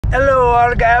Hello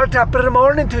Argyle, top of the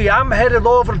morning to you. I'm headed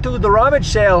over to the rummage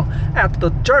sale at the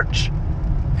church.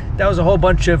 That was a whole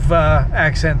bunch of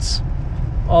accents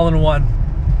all in one.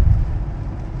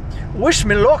 Wish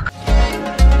me luck.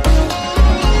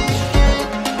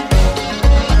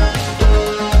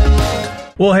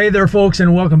 Well, hey there folks,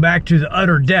 and welcome back to the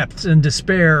utter depths and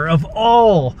despair of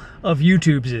all of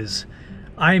YouTube's.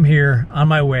 I am here on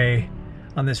my way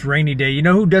on this rainy day. You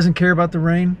know who doesn't care about the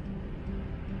rain?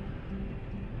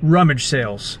 Rummage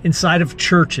sales inside of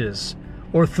churches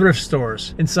or thrift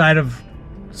stores, inside of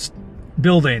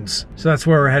buildings. So that's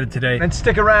where we're headed today. And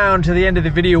stick around to the end of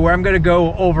the video where I'm going to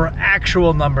go over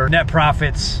actual number, net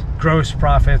profits, gross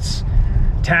profits,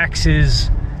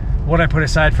 taxes, what I put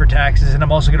aside for taxes, and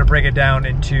I'm also going to break it down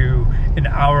into an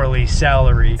hourly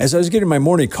salary. As I was getting my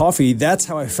morning coffee, that's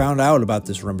how I found out about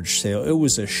this rummage sale. It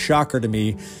was a shocker to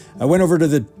me. I went over to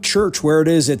the church where it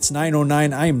is. It's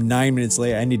 9:09. I am 9 minutes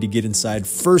late. I need to get inside.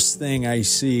 First thing I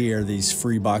see are these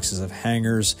free boxes of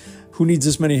hangers. Who needs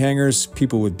this many hangers?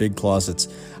 People with big closets.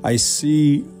 I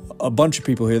see a bunch of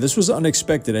people here. This was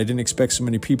unexpected. I didn't expect so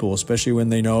many people, especially when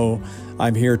they know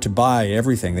I'm here to buy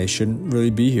everything. They shouldn't really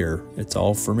be here. It's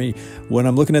all for me. When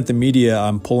I'm looking at the media,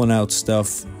 I'm pulling out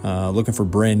stuff, looking for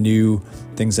brand new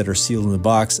things that are sealed in the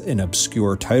box in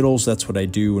obscure titles. That's what I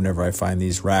do whenever I find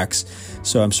these racks.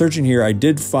 So I'm searching here. I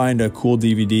did find a cool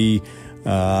DVD.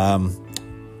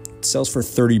 It sells for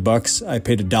 30 bucks. I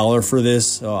paid $1 for this,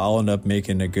 so I'll end up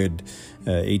making a good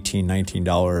 $18,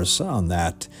 $19 on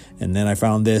that. And then I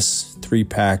found this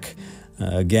 3-pack,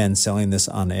 again, selling this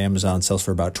on Amazon, sells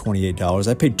for about $28.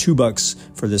 I paid $2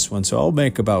 for this one, so I'll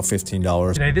make about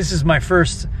 $15. Today, this is my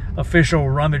first official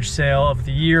rummage sale of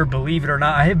the year, believe it or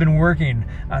not. I have been working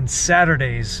on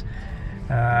Saturdays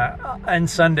and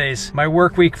Sundays. My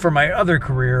work week for my other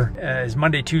career is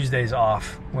Monday, Tuesdays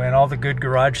off, when all the good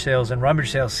garage sales and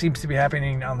rummage sales seems to be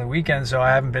happening on the weekend, so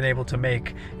I haven't been able to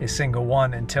make a single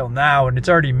one until now, and it's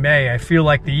already May. I feel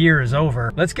like the year is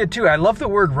over. Let's get to it. I love the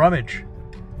word rummage.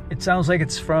 It sounds like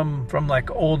it's from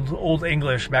like old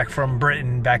English, back from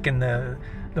Britain, back in the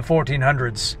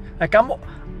 1400s. Like,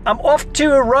 I'm off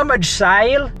to a rummage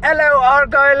sale. Hello,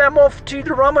 Argyle, I'm off to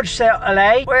the rummage sale.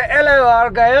 Well, hello,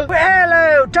 Argyle. Well,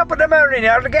 hello, top of the morning,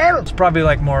 Argyle. It's probably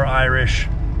like more Irish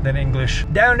than English.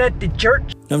 Down at the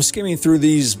church. I'm skimming through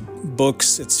these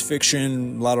books. It's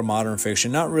fiction, a lot of modern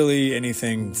fiction. Not really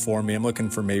anything for me. I'm looking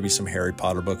for maybe some Harry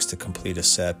Potter books to complete a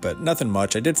set, but nothing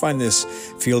much. I did find this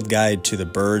Field Guide to the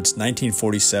Birds,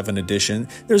 1947 edition.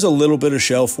 There's a little bit of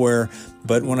shelf wear,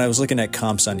 but when I was looking at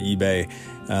comps on eBay,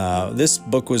 this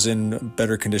book was in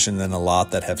better condition than a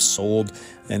lot that have sold,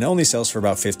 and it only sells for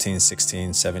about $15, $16,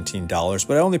 $17,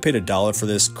 but I only paid $1 for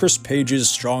this. Crisp pages,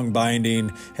 strong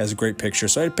binding, has a great picture,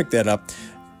 so I picked that up.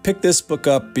 Picked this book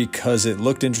up because it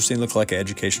looked interesting, looked like an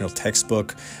educational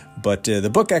textbook, but the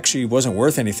book actually wasn't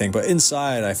worth anything. But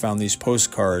inside I found these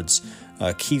postcards.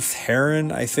 Keith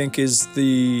Haring, I think, is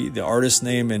the artist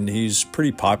name, and he's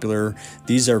pretty popular.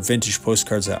 These are vintage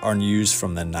postcards that aren't used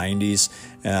from the 90s.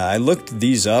 I looked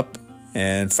these up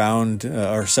and found,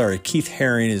 Keith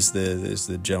Haring is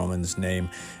the gentleman's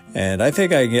name. And I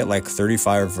think I get like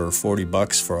 35 or 40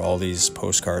 bucks for all these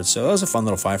postcards. So that was a fun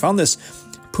little find. I found this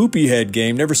Poopy Head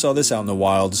game. Never saw this out in the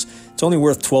wilds. It's only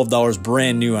worth $12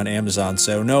 brand new on Amazon.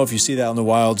 So no, if you see that out in the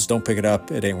wilds, don't pick it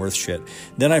up. It ain't worth shit.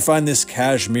 Then I find this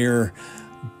Cashmere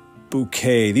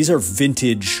Bouquet. These are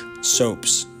vintage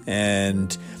soaps.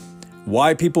 And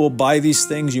why people buy these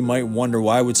things, you might wonder,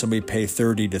 why would somebody pay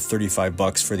 30 to 35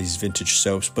 bucks for these vintage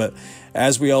soaps? But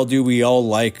as we all do, we all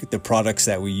like the products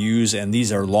that we use, and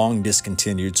these are long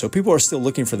discontinued. So people are still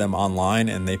looking for them online,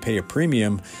 and they pay a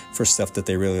premium for stuff that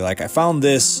they really like. I found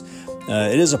this.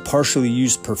 It is a partially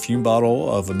used perfume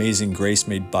bottle of Amazing Grace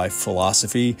made by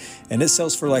Philosophy, and it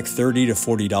sells for like $30 to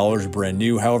 $40 brand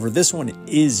new. However, this one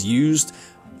is used.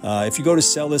 If you go to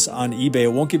sell this on eBay, it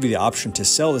won't give you the option to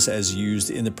sell this as used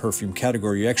in the perfume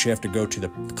category. You actually have to go to the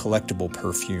collectible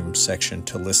perfume section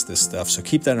to list this stuff. So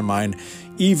keep that in mind.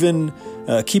 Even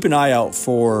keep an eye out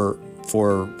for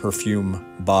perfume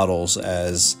bottles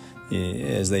as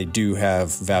they do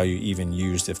have value even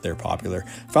used if they're popular.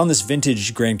 Found this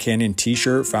vintage Grand Canyon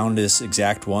t-shirt. Found this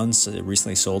exact one. It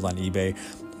recently sold on eBay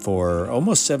for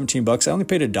almost 17 bucks. I only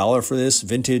paid $1 for this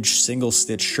vintage single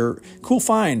stitch shirt. Cool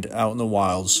find out in the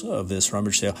wilds of this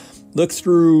rummage sale. Look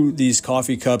through these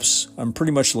coffee cups. I'm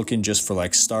pretty much looking just for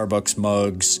like Starbucks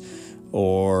mugs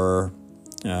or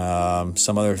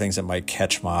some other things that might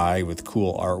catch my eye with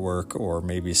cool artwork, or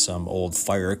maybe some old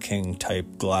Fire King type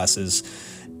glasses.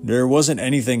 There wasn't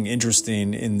anything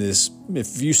interesting in this.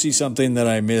 If you see something that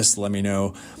I missed, let me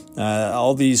know.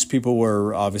 All these people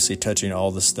were obviously touching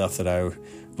all the stuff that I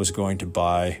was going to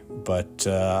buy, but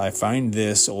I find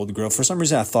this old grill. For some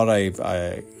reason, I thought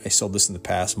I sold this in the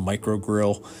past, micro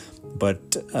grill,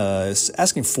 but it's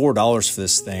asking $4 for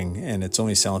this thing, and it's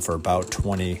only selling for about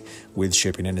 $20 with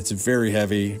shipping, and it's very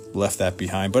heavy. Left that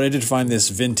behind, but I did find this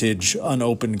vintage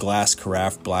unopened glass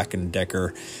carafe Black &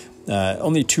 Decker.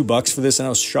 Only $2 for this, and I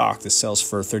was shocked. This sells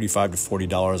for $35 to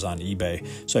 $40 on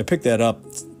eBay. So I picked that up.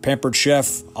 Pampered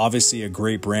Chef, obviously a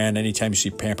great brand. Anytime you see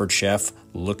Pampered Chef,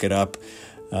 look it up.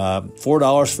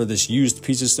 $4 for this used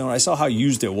pizza stone. I saw how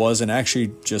used it was and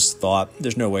actually just thought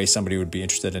there's no way somebody would be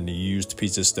interested in a used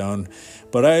pizza stone.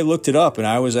 But I looked it up and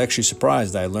I was actually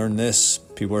surprised. I learned this.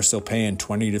 People are still paying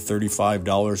 $20 to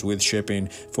 $35 with shipping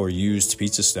for used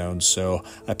pizza stones. So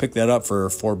I picked that up for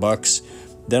 $4.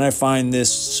 Then I find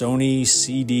this Sony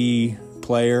CD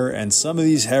player, and some of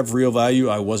these have real value.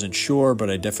 I wasn't sure,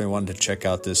 but I definitely wanted to check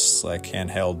out this like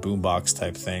handheld boombox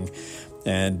type thing.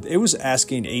 And it was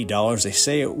asking $8. They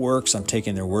say it works. I'm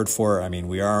taking their word for it. I mean,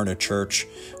 we are in a church.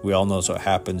 We all know what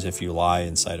happens if you lie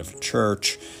inside of a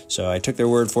church. So I took their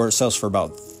word for it. It sells for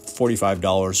about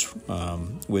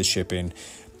 $45 with shipping.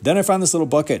 Then I found this little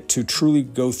bucket to truly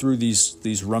go through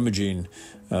these rummaging,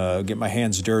 get my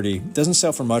hands dirty. It doesn't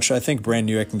sell for much. I think brand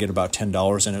new I can get about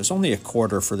 $10, and it was only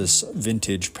 $1/4 for this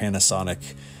vintage Panasonic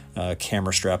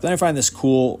camera strap. Then I find this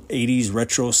cool 80s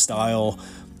retro style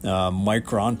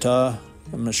Micronta.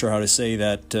 I'm not sure how to say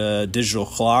that digital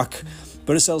clock,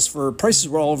 but it sells for, prices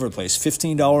were all over the place,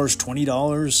 $15,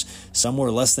 $20, somewhere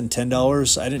less than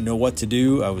 $10. I didn't know what to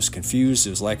do. I was confused. It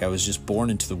was like I was just born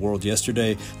into the world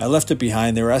yesterday. I left it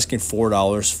behind. They were asking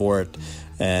 $4 for it,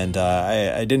 and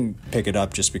I didn't pick it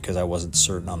up just because I wasn't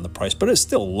certain on the price, but it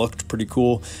still looked pretty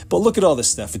cool. But look at all this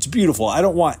stuff. It's beautiful. I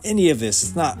don't want any of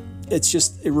this. It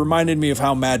reminded me of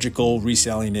how magical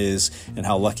reselling is and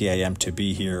how lucky I am to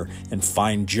be here and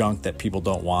find junk that people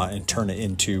don't want and turn it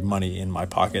into money in my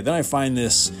pocket. Then I find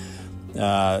this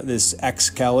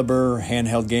Excalibur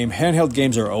handheld game. Handheld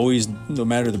games are always, no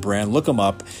matter the brand, look them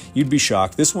up. You'd be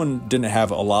shocked. This one didn't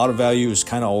have a lot of value. It was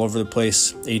kind of all over the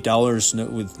place. $8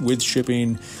 with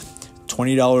shipping.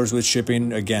 $20 with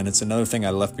shipping. Again, it's another thing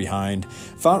I left behind.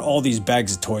 Found all these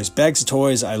bags of toys. Bags of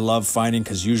toys I love finding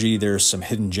because usually there's some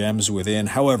hidden gems within.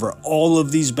 However, all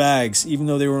of these bags, even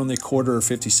though they were only $1/4 or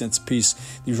 50 cents a piece,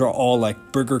 these are all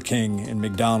like Burger King and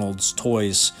McDonald's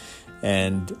toys.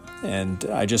 And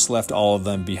I just left all of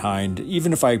them behind.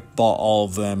 Even if I bought all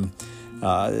of them,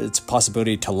 it's a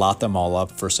possibility to lot them all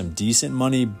up for some decent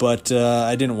money, but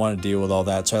I didn't want to deal with all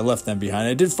that, so I left them behind.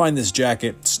 I did find this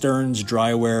jacket. Stearns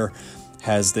Drywear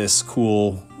has this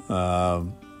cool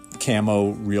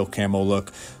real camo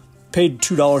look. Paid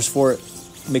 $2 for it.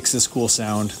 Makes this cool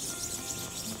sound.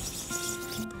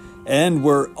 And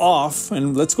we're off,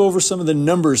 and let's go over some of the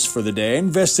numbers for the day. I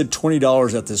invested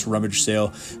 $20 at this rummage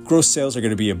sale. Gross sales are going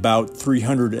to be about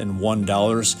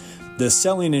 $301. The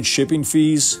selling and shipping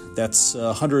fees, that's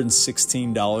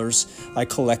 $116. I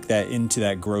collect that into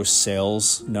that gross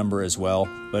sales number as well,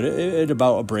 but it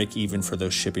about a break even for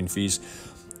those shipping fees.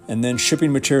 And then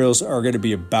shipping materials are going to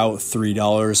be about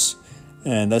 $3.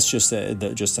 And that's just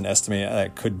an estimate.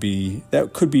 That could be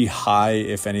high,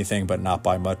 if anything, but not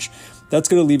by much. That's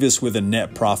going to leave us with a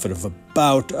net profit of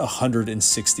about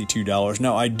 $162.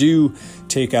 Now, I do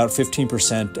take out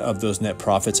 15% of those net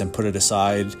profits and put it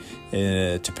aside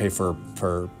to pay for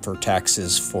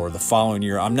taxes for the following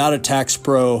year. I'm not a tax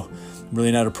pro,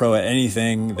 really not a pro at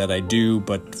anything that I do,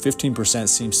 but 15%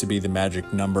 seems to be the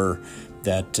magic number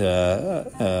that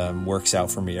works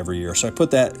out for me every year. So I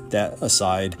put that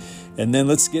aside. And then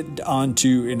let's get on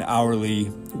to an hourly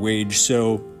wage.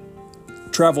 So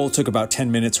travel took about 10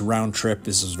 minutes round trip.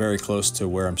 This is very close to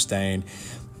where I'm staying.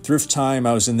 Thrift time,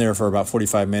 I was in there for about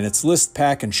 45 minutes. List,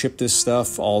 pack, and ship this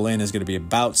stuff all in is going to be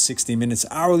about 60 minutes.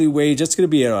 Hourly wage, that's going to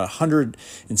be at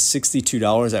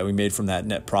 $162 that we made from that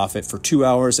net profit. For 2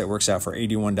 hours, that works out for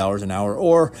 $81 an hour,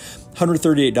 or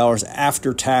 $138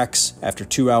 after tax. After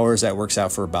 2 hours, that works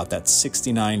out for about that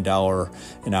 $69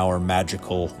 an hour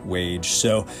magical wage.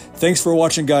 So thanks for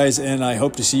watching, guys, and I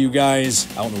hope to see you guys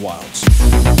out in the wilds.